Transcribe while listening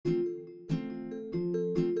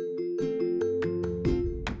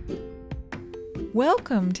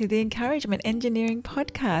Welcome to the Encouragement Engineering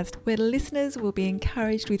Podcast, where listeners will be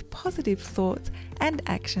encouraged with positive thoughts and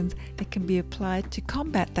actions that can be applied to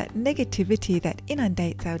combat that negativity that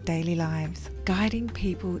inundates our daily lives, guiding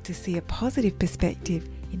people to see a positive perspective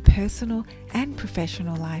in personal and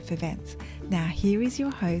professional life events. Now here is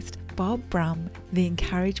your host, Bob Brum, the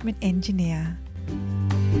Encouragement Engineer.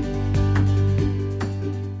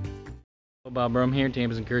 Hello, Bob Brum here,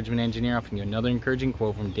 Tampa's Encouragement Engineer, offering you another encouraging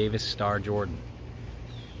quote from Davis Starr Jordan.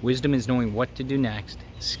 Wisdom is knowing what to do next,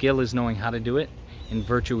 skill is knowing how to do it, and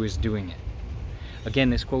virtue is doing it. Again,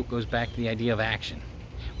 this quote goes back to the idea of action.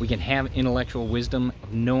 We can have intellectual wisdom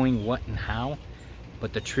of knowing what and how,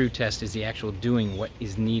 but the true test is the actual doing what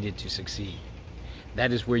is needed to succeed.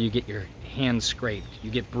 That is where you get your hands scraped, you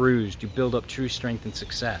get bruised, you build up true strength and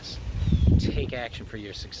success. Take action for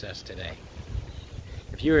your success today.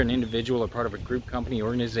 If you're an individual or part of a group, company,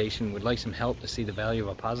 organization and would like some help to see the value of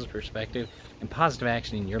a positive perspective and positive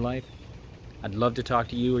action in your life, I'd love to talk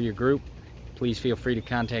to you or your group. Please feel free to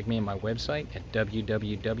contact me at my website at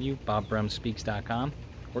www.bobbrumspeaks.com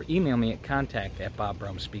or email me at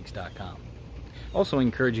contact@bobbrumspeaks.com. Also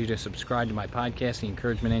encourage you to subscribe to my podcast, the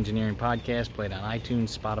Encouragement Engineering Podcast, played on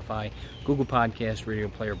iTunes, Spotify, Google Podcasts, Radio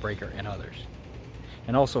Player Breaker, and others.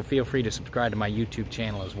 And also feel free to subscribe to my YouTube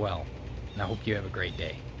channel as well. And I hope you have a great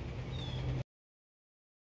day.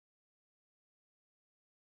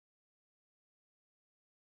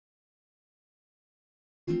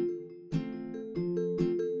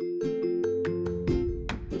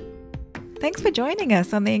 Thanks for joining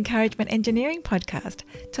us on the Encouragement Engineering Podcast.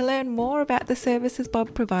 To learn more about the services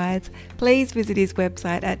Bob provides, please visit his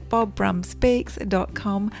website at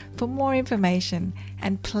bobbrumspeaks.com for more information.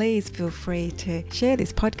 And please feel free to share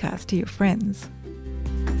this podcast to your friends.